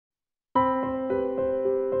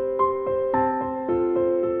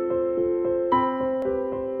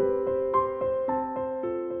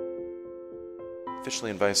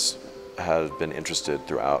Fischli and Weiss have been interested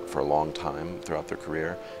for a long time throughout their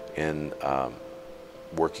career in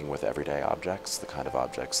working with everyday objects, the kind of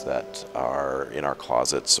objects that are in our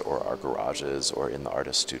closets or our garages or in the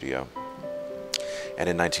artist studio. And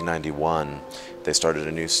in 1991, they started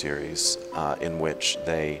a new series in which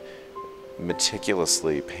they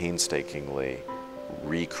meticulously, painstakingly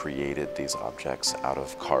recreated these objects out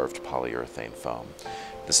of carved polyurethane foam.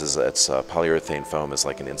 Polyurethane foam is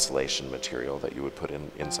like an insulation material that you would put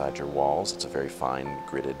inside your walls. It's a very fine,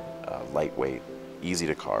 gridded, lightweight, easy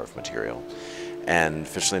to carve material. And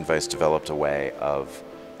Fischli and Weiss developed a way of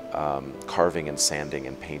carving and sanding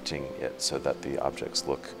and painting it so that the objects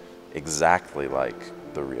look exactly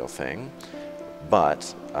like the real thing.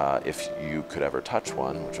 But if you could ever touch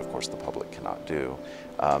one, which of course the public cannot do,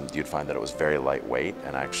 you'd find that it was very lightweight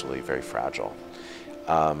and actually very fragile.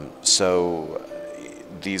 So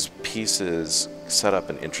these pieces set up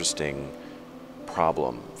an interesting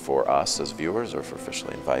problem for us as viewers, or for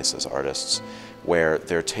Fischli and Weiss as artists, where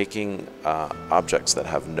they're taking objects that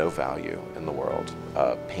have no value in the world,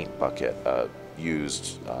 a paint bucket, a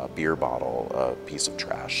used beer bottle, a piece of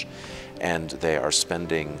trash, and they are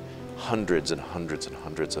spending hundreds and hundreds and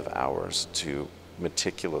hundreds of hours to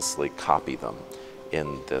meticulously copy them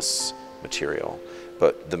in this material.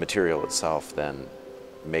 But the material itself then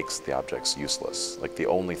makes the objects useless. Like, the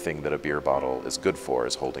only thing that a beer bottle is good for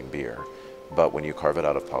is holding beer. But when you carve it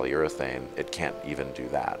out of polyurethane, it can't even do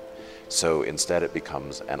that. So instead it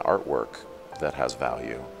becomes an artwork that has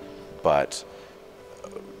value. But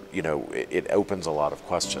you know, it opens a lot of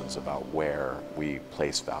questions about where we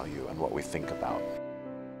place value and what we think about.